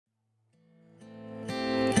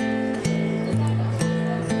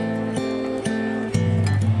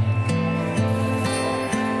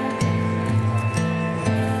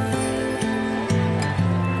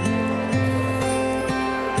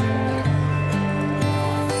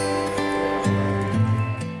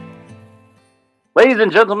Ladies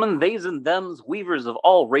and gentlemen, theys and thems, weavers of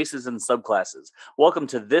all races and subclasses, welcome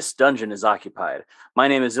to This Dungeon is Occupied. My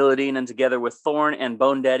name is Illadine, and together with Thorn and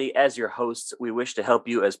Bone Daddy as your hosts, we wish to help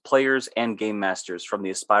you as players and game masters from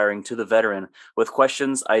the aspiring to the veteran with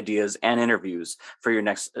questions, ideas, and interviews for your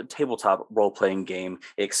next tabletop role-playing game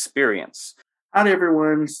experience. Howdy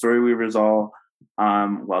everyone, Story Weavers all.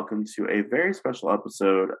 Welcome to a very special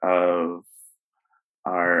episode of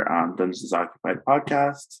our Dungeons is Occupied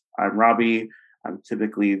podcast. I'm Robbie. I'm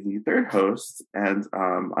typically the third host and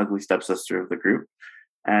ugly stepsister of the group.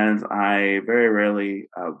 And I very rarely,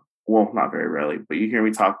 not very rarely, but you hear me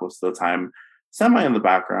talk most of the time, semi in the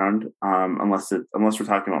background, unless we're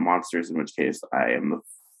talking about monsters, in which case I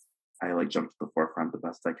jump to the forefront the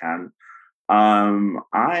best I can.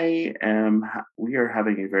 We are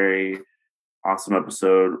having a very awesome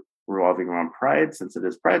episode revolving around Pride, since it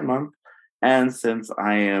is Pride Month, and since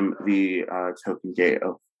I am the token gay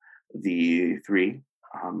of the three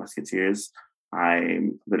Musketeers, I've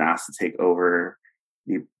been asked to take over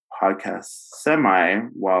the podcast semi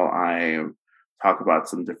while I talk about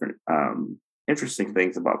some different interesting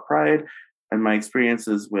things about Pride and my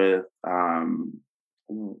experiences with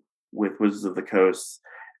Wizards of the Coast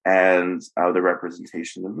and the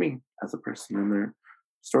representation of me as a person in their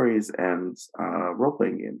stories and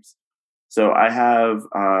role-playing games. So I have,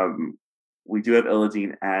 we do have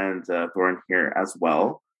Illadine and Thorn here as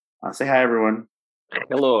well. Say hi, everyone.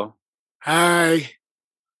 Hello. Hi.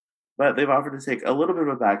 But they've offered to take a little bit of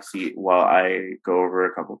a backseat while I go over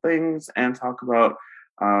a couple things and talk about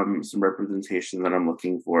some representation that I'm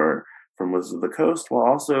looking for from Wizards of the Coast, while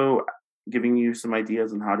also giving you some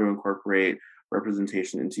ideas on how to incorporate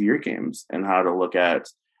representation into your games and how to look at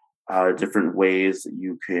different ways that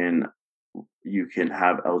you can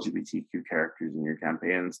have LGBTQ characters in your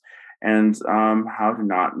campaigns and how to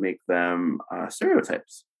not make them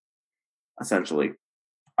stereotypes, essentially.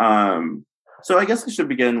 So I guess I should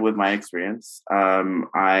begin with my experience.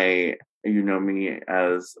 You know me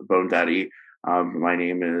as Bone Daddy. My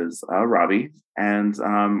name is Robbie, and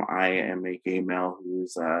I am a gay male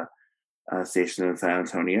who's stationed in San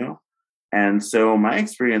Antonio. And so my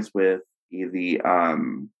experience with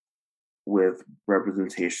with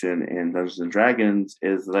representation in Dungeons and Dragons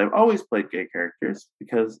is that I've always played gay characters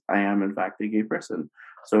because I am in fact a gay person.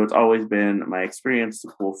 So it's always been my experience to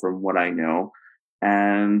pull from what I know.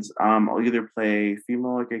 And I'll either play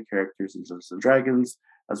female or gay characters in Dungeons and Dragons,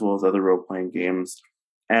 as well as other role-playing games.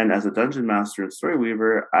 And as a dungeon master and story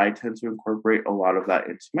weaver, I tend to incorporate a lot of that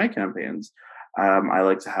into my campaigns. I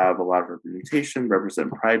like to have a lot of representation,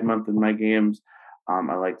 represent Pride Month in my games.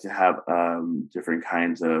 I like to have different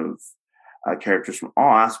kinds of characters from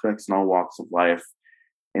all aspects and all walks of life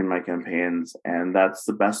in my campaigns. And that's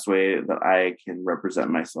the best way that I can represent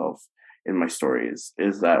myself in my stories,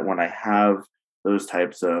 is that when I have those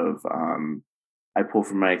types of, I pull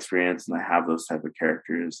from my experience and I have those type of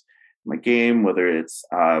characters in my game, whether it's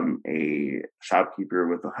a shopkeeper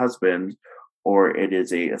with a husband, or it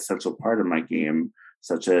is a essential part of my game,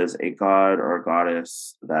 such as a god or a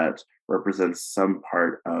goddess that represents some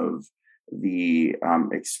part of the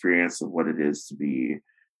experience of what it is to be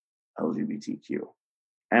LGBTQ.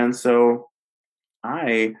 And so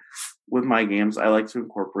with my games, I like to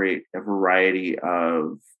incorporate a variety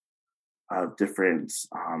of different,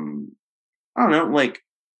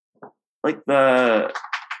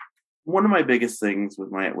 one of my biggest things with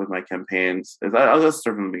my campaigns is I'll just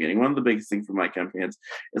start from the beginning. One of the biggest things for my campaigns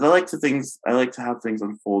is I like to have things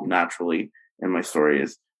unfold naturally in my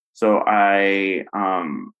stories. So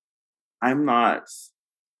I'm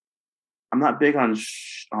not big on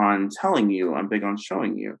telling you. I'm big on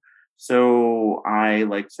showing you. So I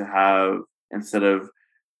like to have, instead of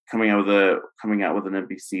coming out with an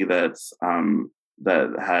NPC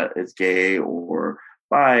is gay or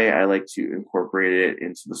bi, I like to incorporate it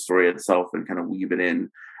into the story itself and kind of weave it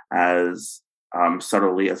in as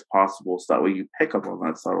subtly as possible, so that way you pick up on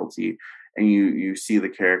that subtlety and you see the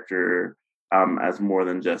character as more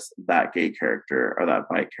than just that gay character or that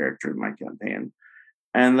bi character in my campaign.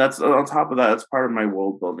 And that's, on top of that, it's part of my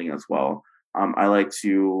world building as well. I like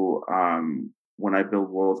to, when I build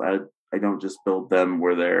worlds, I don't just build them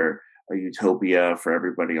where they're a utopia for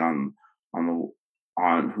everybody on who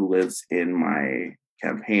lives in my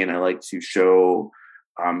campaign. I like to show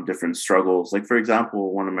different struggles. Like, for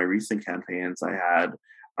example, one of my recent campaigns, I had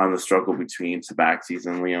the struggle between Tabaxis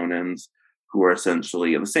and Leonins, who are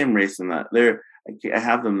essentially the same race in that I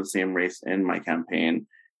have them the same race in my campaign.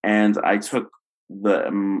 And I took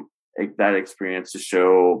that experience to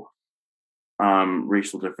show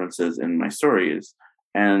racial differences in my stories.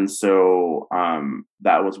 And so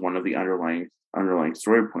that was one of the underlying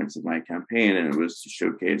story points of my campaign, and it was to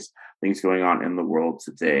showcase things going on in the world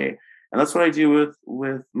today. And that's what I do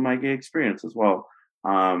with my gay experience as well.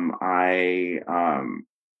 I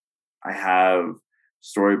have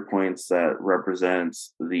story points that represent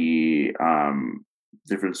the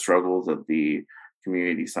different struggles that the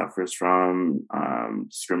community suffers from,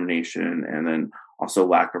 discrimination, and then also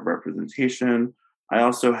lack of representation. I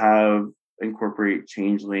also have incorporate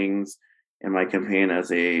changelings in my campaign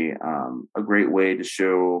as a great way to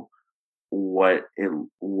show what it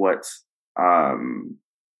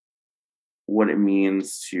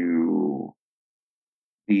means to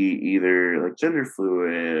be either like gender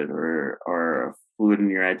fluid or fluid in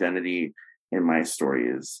your identity in my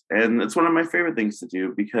stories. And it's one of my favorite things to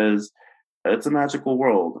do because it's a magical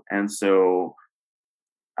world. And so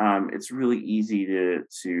it's really easy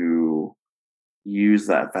to use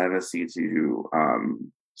that fantasy to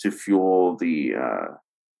fuel that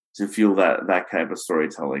kind of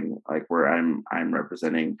storytelling, like where I'm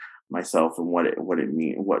representing myself and what it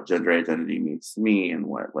means, what gender identity means to me, and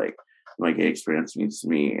what like my gay experience means to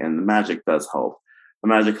me. And the magic does help. The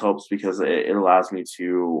magic helps because it allows me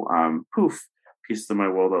to pieces of my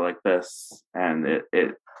world are like this, and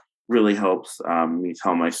it really helps me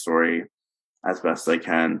tell my story as best I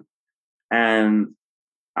can. And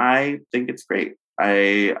I think it's great.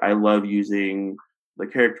 I love using the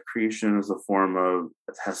character creation as a form of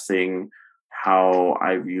testing how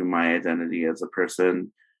I view my identity as a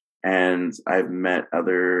person. And I've met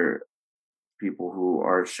other people who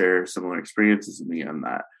share similar experiences with me on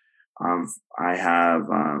that. I have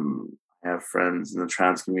friends in the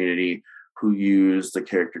trans community who use the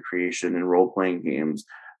character creation in role playing games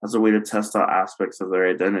as a way to test out aspects of their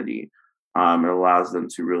identity. It allows them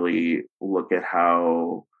to really look at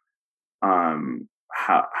how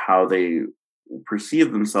they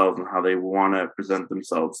perceive themselves and how they want to present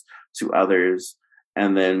themselves to others,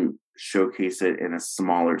 and then showcase it in a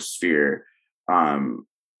smaller sphere. And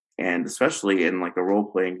especially in like a role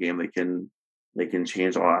playing game, they can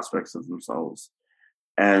change all aspects of themselves.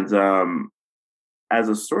 And as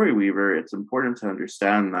a story weaver, it's important to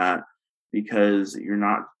understand that, because you're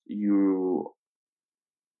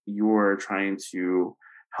trying to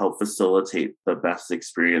help facilitate the best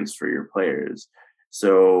experience for your players.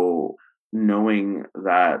 So knowing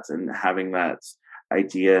that and having that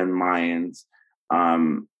idea in mind,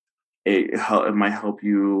 it might help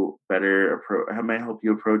you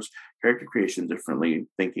approach character creation differently,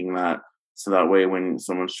 thinking that, so that way when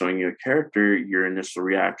someone's showing you a character, your initial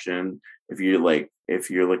reaction, if you're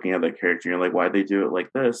looking at that character and you're like, why they do it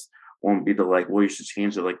like this, won't be to like, well, you should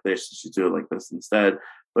change it like this, you should do it like this instead,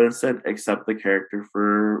 but instead accept the character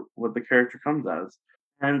for what the character comes as.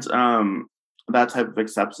 And that type of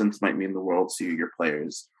acceptance might mean the world to your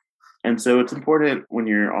players. And so it's important when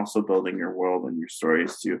you're also building your world and your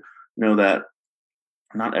stories to know that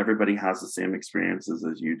not everybody has the same experiences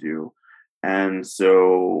as you do. And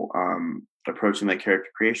so approaching that character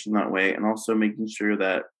creation that way, and also making sure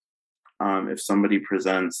that if somebody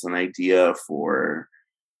presents an idea for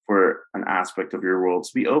an aspect of your world,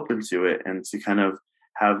 to be open to it and to kind of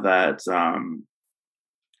have that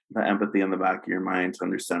empathy in the back of your mind to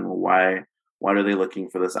understand, well, why are they looking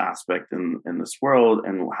for this aspect in this world,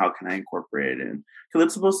 and how can I incorporate it in? Because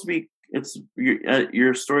it's supposed to be,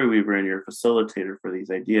 you're a story weaver and you're a facilitator for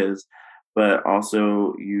these ideas, but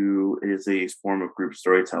also it is a form of group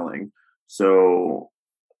storytelling. So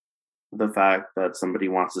the fact that somebody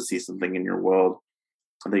wants to see something in your world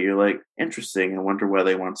that you're like, interesting, I wonder why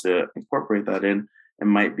they want to incorporate that in, it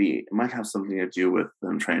might have something to do with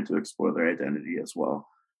them trying to explore their identity as well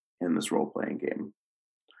in this role-playing game.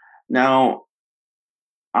 Now,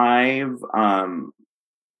 I've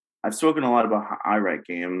spoken a lot about how I write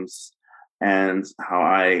games and how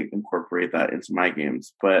I incorporate that into my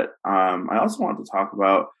games, but I also want to talk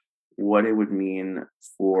about what it would mean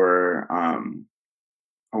for,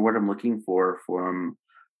 or what I'm looking for from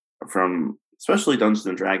especially Dungeons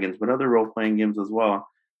and Dragons, but other role-playing games as well.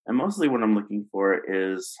 And mostly what I'm looking for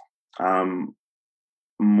is more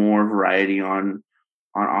variety on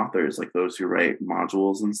authors, like those who write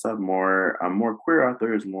modules and stuff, more queer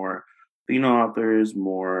authors, more female authors,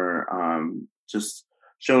 more just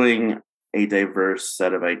showing a diverse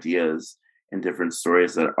set of ideas and different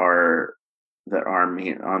stories that are on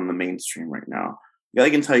the mainstream right now.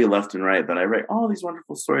 I can tell you left and right that I write all these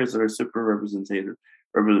wonderful stories that are super representative,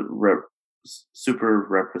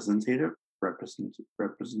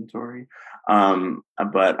 representatory.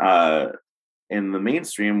 But in the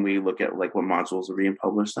mainstream, we look at like what modules are being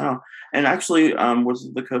published now. And actually, Wizards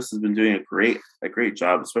of the Coast has been doing a great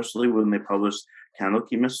job, especially when they published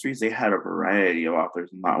Candlekeep Mysteries, they had a variety of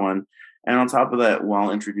authors in that one. And on top of that,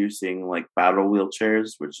 while introducing like battle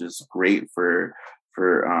wheelchairs, which is great for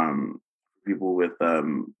people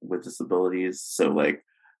with disabilities. So like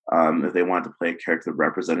if they want to play a character that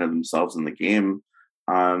represented themselves in the game,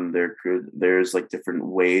 there's like different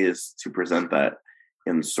ways to present that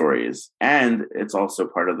in stories. And it's also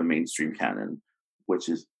part of the mainstream canon, which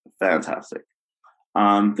is fantastic.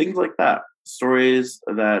 Things like that. Stories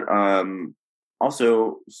that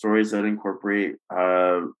also stories that incorporate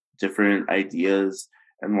different ideas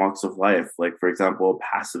and walks of life. Like, for example, a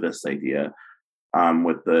pacifist idea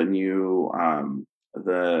with the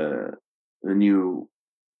new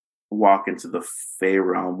walk into the Fey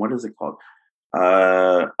realm. What is it called?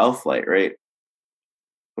 Elflight, right?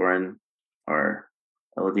 Thorin or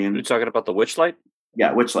Eladine. You're talking about the Witchlight?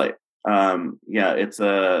 Yeah, Witchlight. Yeah, it's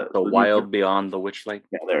the Wild Beyond the Witchlight.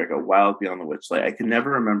 Yeah, there we go. Wild Beyond the Witchlight. I can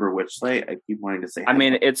never remember Witchlight. I keep wanting to say. I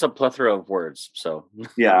mean, it's a plethora of words. So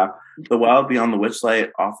yeah, the Wild Beyond the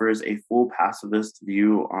Witchlight offers a full pacifist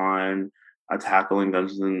view on tackling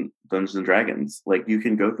Dungeons and Dragons. Like, you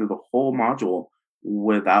can go through the whole module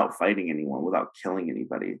without fighting anyone, without killing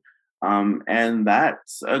anybody, and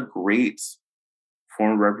that's a great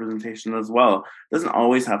form of representation as well. It doesn't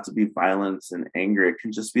always have to be violence and anger. It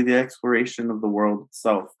can just be the exploration of the world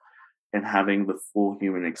itself and having the full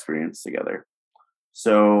human experience together.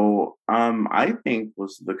 So I think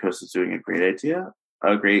the Coast is doing a great idea,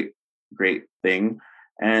 a great thing,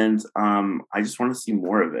 and I just want to see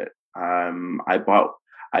more of it. I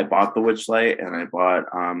bought the Witchlight, and I bought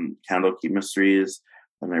Candlekeep Mysteries,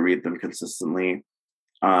 and I read them consistently.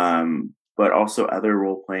 But also other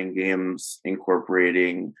role-playing games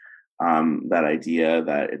incorporating that idea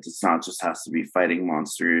that it does not just has to be fighting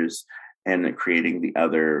monsters and creating the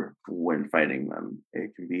other when fighting them.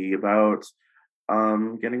 It can be about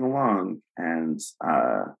getting along and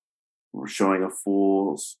showing a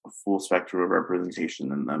full spectrum of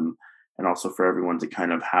representation in them, and also for everyone to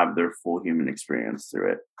kind of have their full human experience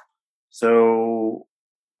through it. So,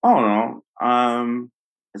 I don't know.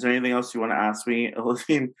 Is there anything else you want to ask me,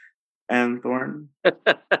 Eladine and Thorn?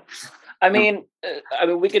 I mean,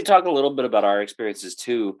 we could talk a little bit about our experiences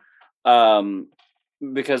too,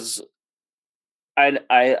 because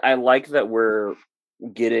I like that we're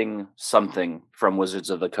getting something from Wizards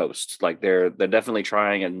of the Coast. Like, they're definitely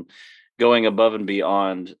trying and going above and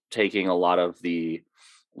beyond, taking a lot of the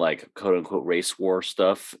like quote unquote race war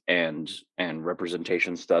stuff and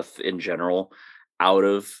representation stuff in general out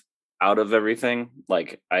of everything.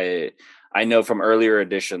 Like, I know from earlier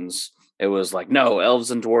editions it was like, no,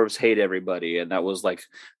 elves and dwarves hate everybody, and that was like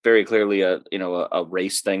very clearly a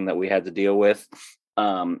race thing that we had to deal with.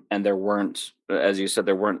 And there weren't, as you said,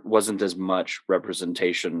 wasn't as much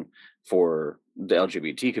representation for the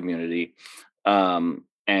LGBT community.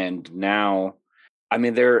 And now, I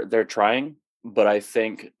mean, they're trying, but I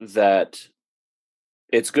think that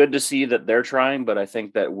it's good to see that they're trying, but I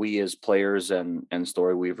think that we as players and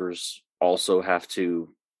story weavers also have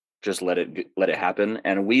to just let it happen.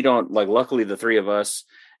 And we don't, like, luckily the three of us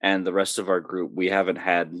and the rest of our group, we haven't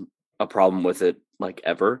had a problem with it like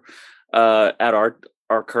ever at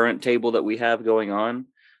our current table that we have going on,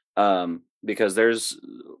 because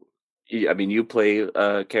you play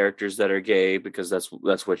characters that are gay because that's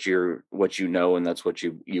what you know, and that's what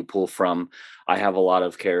you pull from. I have a lot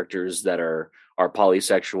of characters that are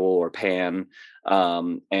polysexual or pan,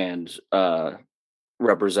 and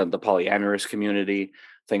represent the polyamorous community,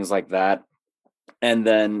 things like that. And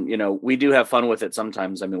then, we do have fun with it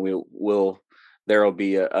sometimes. I mean, there'll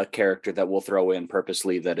be a character that we'll throw in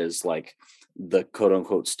purposely that is like the quote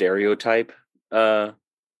unquote stereotype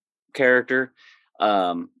character.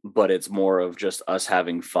 But it's more of just us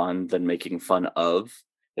having fun than making fun of,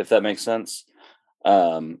 if that makes sense.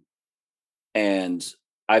 And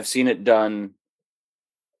I've seen it done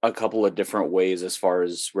a couple of different ways as far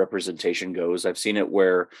as representation goes. I've seen it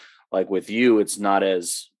where, like with you, it's not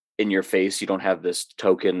as in your face. You don't have this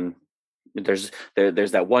token. There's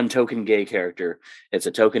that one token gay character. It's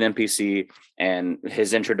a token NPC, and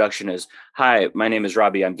his introduction is, "Hi, my name is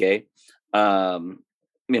Robbie. I'm gay."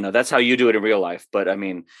 That's how you do it in real life. But I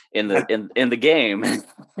mean, in the game,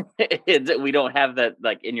 we don't have that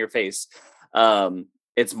like in your face.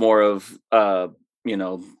 It's more of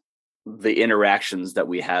the interactions that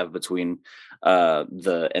we have between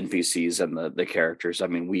the NPCs and the characters. I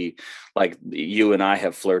mean, we, like, you and I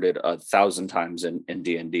have flirted 1,000 times in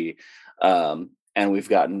D&D, and we've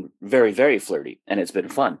gotten very, very flirty, and it's been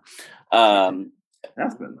fun.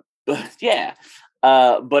 That's been, yeah.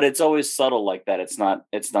 But it's always subtle like that. It's not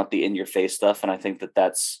the in your face stuff. And I think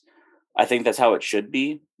that's how it should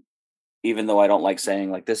be. even though I don't like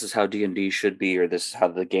saying like this is how D&D should be or this is how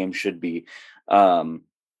the game should be.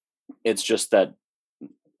 It's just that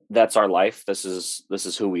that's our life. This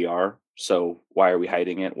is who we are. So why are we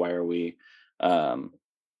hiding it? Why are we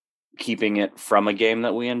keeping it from a game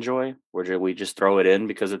that we enjoy? Or we just throw it in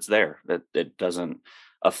because it's there? That it doesn't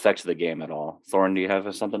affect the game at all. Thorn, do you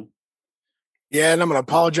have something? Yeah, and I'm going to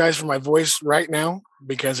apologize for my voice right now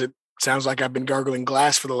because it sounds like I've been gargling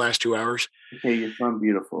glass for the last 2 hours. Okay, you sound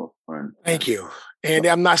beautiful, Thorn. Thank you. And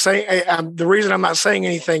I'm not saying the reason I'm not saying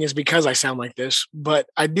anything is because I sound like this, but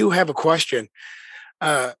I do have a question.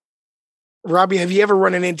 Robbie, have you ever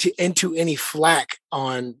run into any flack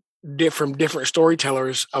on from different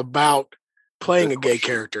storytellers about playing a gay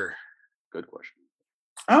character? Good question.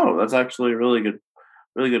 Oh, that's actually a really good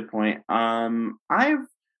point.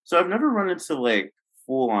 I've never run into like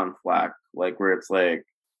full on flack, like where it's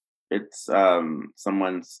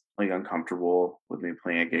someone's like uncomfortable with me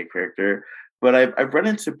playing a gay character, but I've run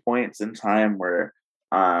into points in time where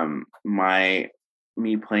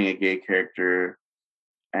me playing a gay character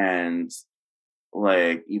and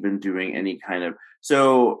like even doing any kind of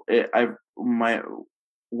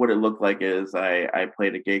what it looked like is I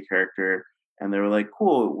played a gay character and they were like,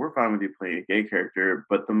 cool, we're fine with you playing a gay character,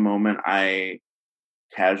 but the moment I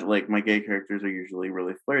like my gay characters are usually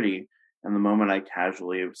really flirty, and the moment I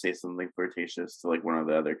casually say something flirtatious to like one of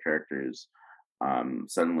the other characters,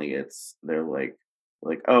 suddenly they're like,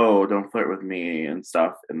 oh, don't flirt with me and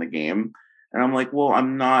stuff in the game. And I'm like, well,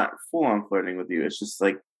 I'm not full on flirting with you. It's just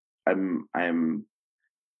like I'm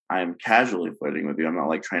casually flirting with you. I'm not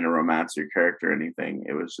like trying to romance your character or anything.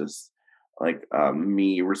 It was just like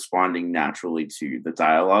me responding naturally to the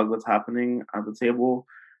dialogue that's happening at the table.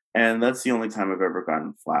 And that's the only time I've ever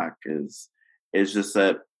gotten flack is just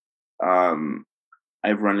that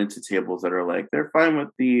I've run into tables that are like they're fine with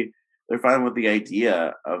the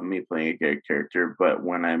idea of me playing a gay character, but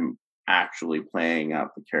when I'm actually playing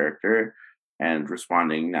out the character and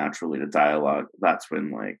responding naturally to dialogue, that's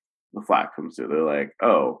when like the flack comes through. They're like,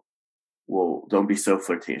 oh, well, don't be so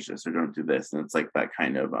flirtatious or don't do this. And it's like that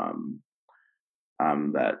kind of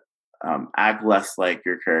act less like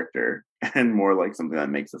your character and more like something that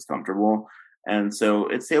makes us comfortable. And so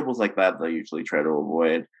it's tables like that I usually try to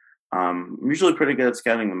avoid. I'm usually pretty good at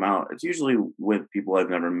scouting them out. It's usually with people I've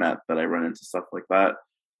never met that I run into stuff like that.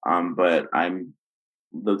 But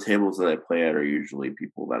the tables that I play at are usually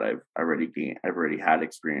people that I've already had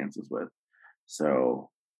experiences with. So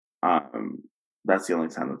that's the only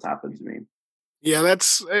time that's happened to me. Yeah,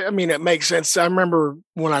 it makes sense. I remember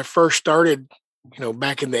when I first started,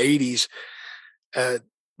 back in the 80s,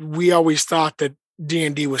 we always thought that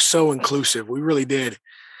D&D was so inclusive. We really did.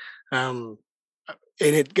 And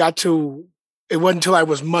it wasn't until I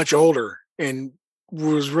was much older and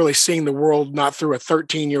was really seeing the world not through a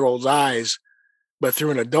 13-year-old's eyes, but through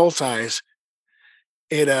an adult's eyes.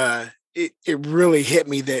 It really hit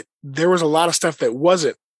me that there was a lot of stuff that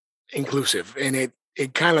wasn't inclusive, and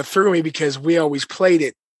it kind of threw me because we always played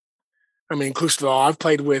it. I mean, inclusive of all, I've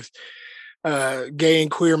played with gay and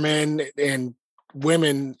queer men and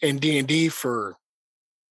women in D&D for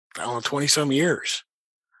 20 some years.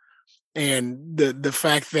 And the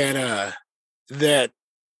fact that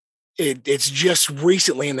it's just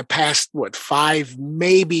recently in the past, 5,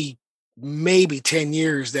 maybe 10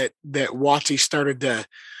 years that WotC started to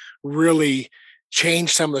really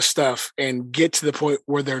change some of the stuff and get to the point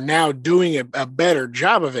where they're now doing a better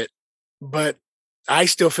job of it. But I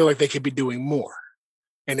still feel like they could be doing more.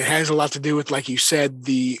 And it has a lot to do with, like you said,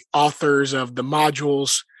 the authors of the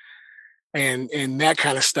modules and that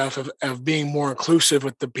kind of stuff of being more inclusive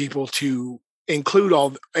with the people to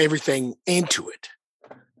include everything into it.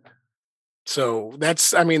 So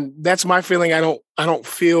that's my feeling. I don't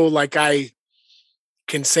feel like I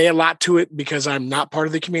can say a lot to it because I'm not part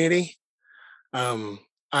of the community. I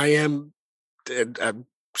am a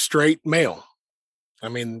straight male. I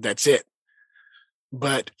mean, that's it.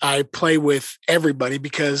 But I play with everybody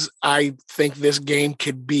because I think this game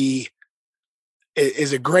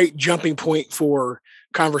is a great jumping point for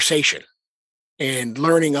conversation and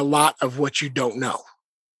learning a lot of what you don't know.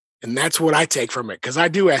 And that's what I take from it, because I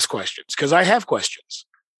do ask questions, because I have questions.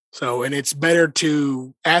 So, and it's better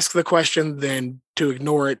to ask the question than to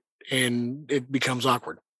ignore it and it becomes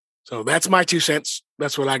awkward. So that's my 2 cents.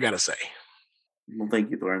 That's what I got to say. Well,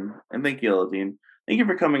 thank you, Thorn. And thank you, Eladine. Thank you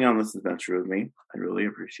for coming on this adventure with me. I really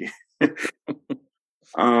appreciate it.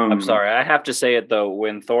 I'm sorry. I have to say it, though.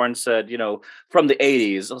 When Thorn said, from the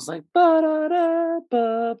 80s, I was like,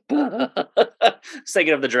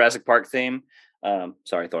 thinking of the Jurassic Park theme.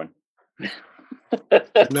 Sorry, Thorn.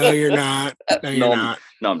 No, you're not. No, you're not.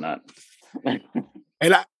 No, I'm not.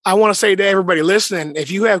 And I want to say to everybody listening,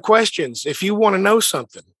 if you have questions, if you want to know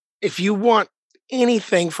something, if you want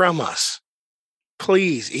anything from us,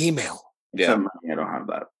 please email. Except money, I don't have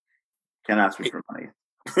that. Can't ask me for money.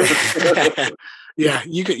 Yeah,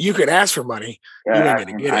 you could ask for money. Yeah, You ain't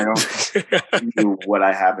gonna get I it. don't do what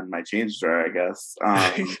I have in my change drawer, I guess.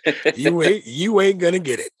 You ain't gonna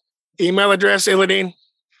get it. Email address, Illadine.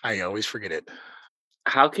 I always forget it.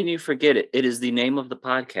 How can you forget it? It is the name of the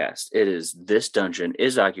podcast. It is This Dungeon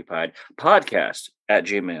is Occupied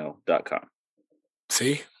podcast@gmail.com.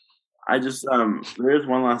 See? I just there's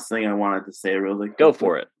one last thing I wanted to say really quick. Go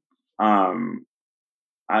for it.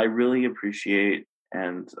 I really appreciate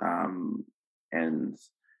and am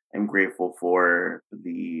grateful for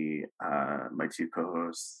the my two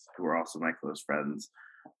co-hosts who are also my close friends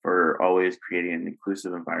for always creating an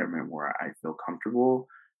inclusive environment where I feel comfortable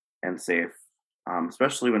and safe,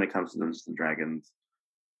 especially when it comes to Dungeons and Dragons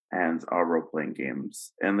and our role-playing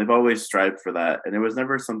games. And they've always strived for that, and it was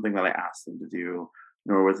never something that I asked them to do,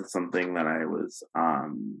 nor was it something that I was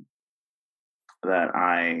that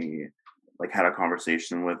I like had a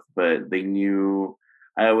conversation with, but they knew.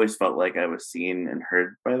 I always felt like I was seen and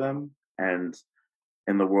heard by them, and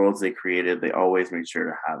in the worlds they created, they always made sure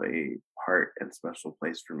to have a part and special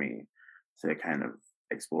place for me to kind of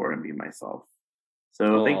explore and be myself.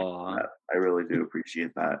 So thank you for that. I really do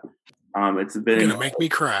appreciate that. It's been gonna make me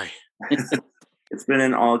cry. It's been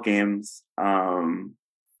in all games, and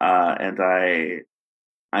I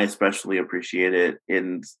especially appreciate it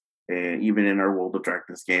even in our World of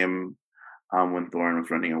Darkness game. When Thorn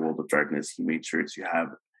was running a World of Darkness, he made sure to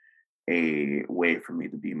have a way for me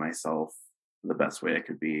to be myself the best way I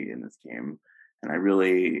could be in this game. And I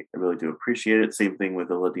really do appreciate it. Same thing with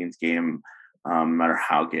Illadine's game. No matter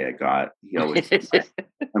how gay I got, he always had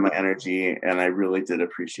my energy, and I really did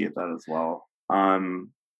appreciate that as well. And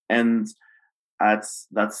that's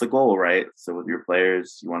the goal, right? So with your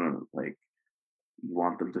players, you want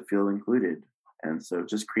them to feel included. And so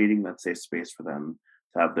just creating that safe space for them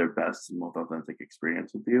to have their best and most authentic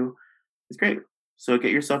experience with you is great. So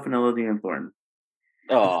get yourself an Illadine and Thorn.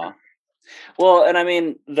 Oh, well, and I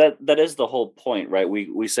mean that is the whole point, right?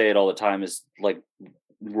 We say it all the time. Is like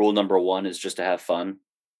rule number one is just to have fun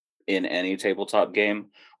in any tabletop game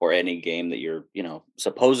or any game that you're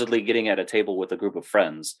supposedly getting at a table with a group of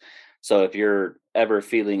friends. So if you're ever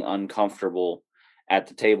feeling uncomfortable at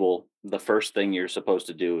the table, the first thing you're supposed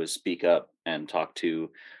to do is speak up and talk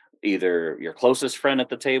to either your closest friend at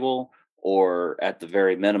the table or at the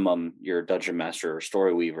very minimum your dungeon master or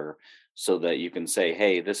story weaver, so that you can say,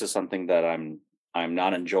 hey, this is something that I'm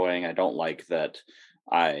not enjoying. I don't like that.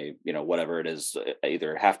 I whatever it is, I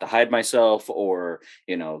either have to hide myself or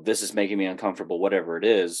this is making me uncomfortable. Whatever it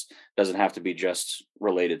is, doesn't have to be just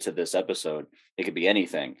related to this episode. It could be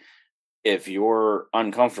anything. If you're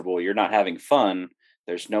uncomfortable, you're not having fun,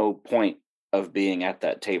 there's no point of being at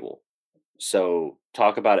that table. So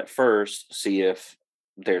talk about it first, see if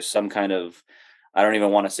there's some kind of, I don't even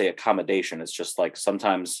want to say accommodation. It's just like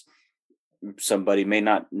sometimes somebody may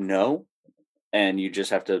not know, and you just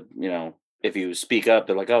have to, if you speak up,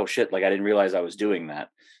 they're like, oh shit, like I didn't realize I was doing that.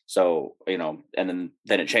 So, and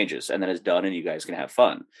then it changes and then it's done and you guys can have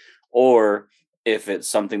fun. Or if it's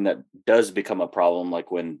something that does become a problem, like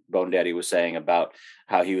when Bone Daddy was saying about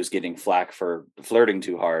how he was getting flack for flirting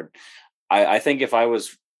too hard. I think if I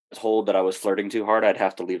was told that I was flirting too hard, I'd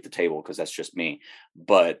have to leave the table because that's just me.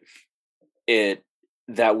 But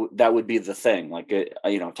that would be the thing. Like,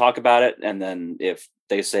 talk about it, and then if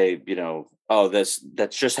they say, oh, that's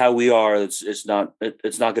just how we are. It's not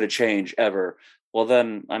going to change ever. Well,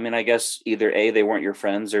 then, I mean, I guess either A, they weren't your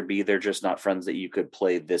friends, or B, they're just not friends that you could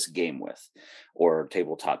play this game with, or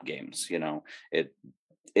tabletop games.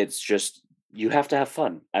 It's just, you have to have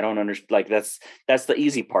fun. I don't understand. Like that's the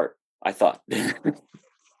easy part, I thought.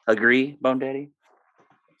 Agree, Bone Daddy?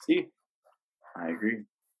 See, I agree.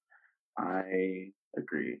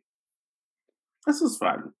 This is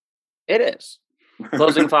fun. It is.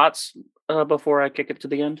 Closing thoughts before I kick it to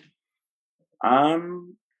the end? I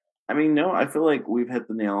mean, no, I feel like we've hit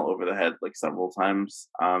the nail over the head like several times.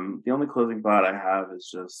 The only closing thought I have is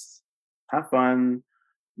just have fun.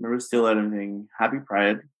 Remember to steal anything. Happy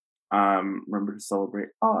Pride. Remember to celebrate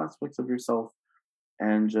all aspects of yourself.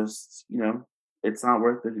 And just, it's not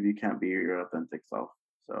worth it if you can't be your authentic self.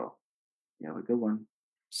 So you have a good one.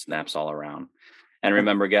 Snaps all around. And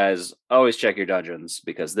remember, guys, always check your dungeons,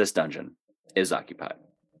 because this dungeon is occupied.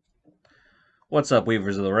 What's up,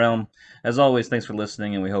 Weavers of the Realm? As always, thanks for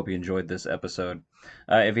listening, and we hope you enjoyed this episode.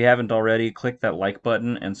 If you haven't already, click that like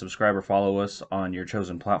button and subscribe or follow us on your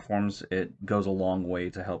chosen platforms. It goes a long way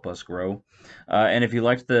to help us grow. And if you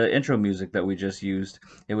liked the intro music that we just used,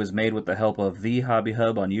 it was made with the help of The Hobby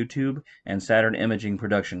Hub on YouTube and Saturn Imaging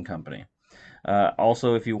Production Company.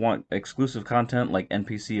 Also, if you want exclusive content like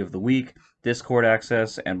NPC of the Week, Discord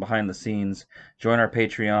access, and behind the scenes, join our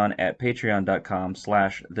Patreon at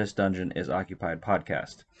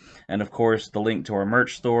patreon.com/thisdungeonisoccupiedpodcast. And of course, the link to our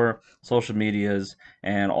merch store, social medias,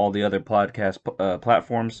 and all the other podcast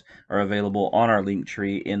platforms are available on our link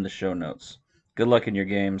tree in the show notes. Good luck in your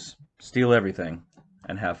games, steal everything,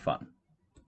 and have fun.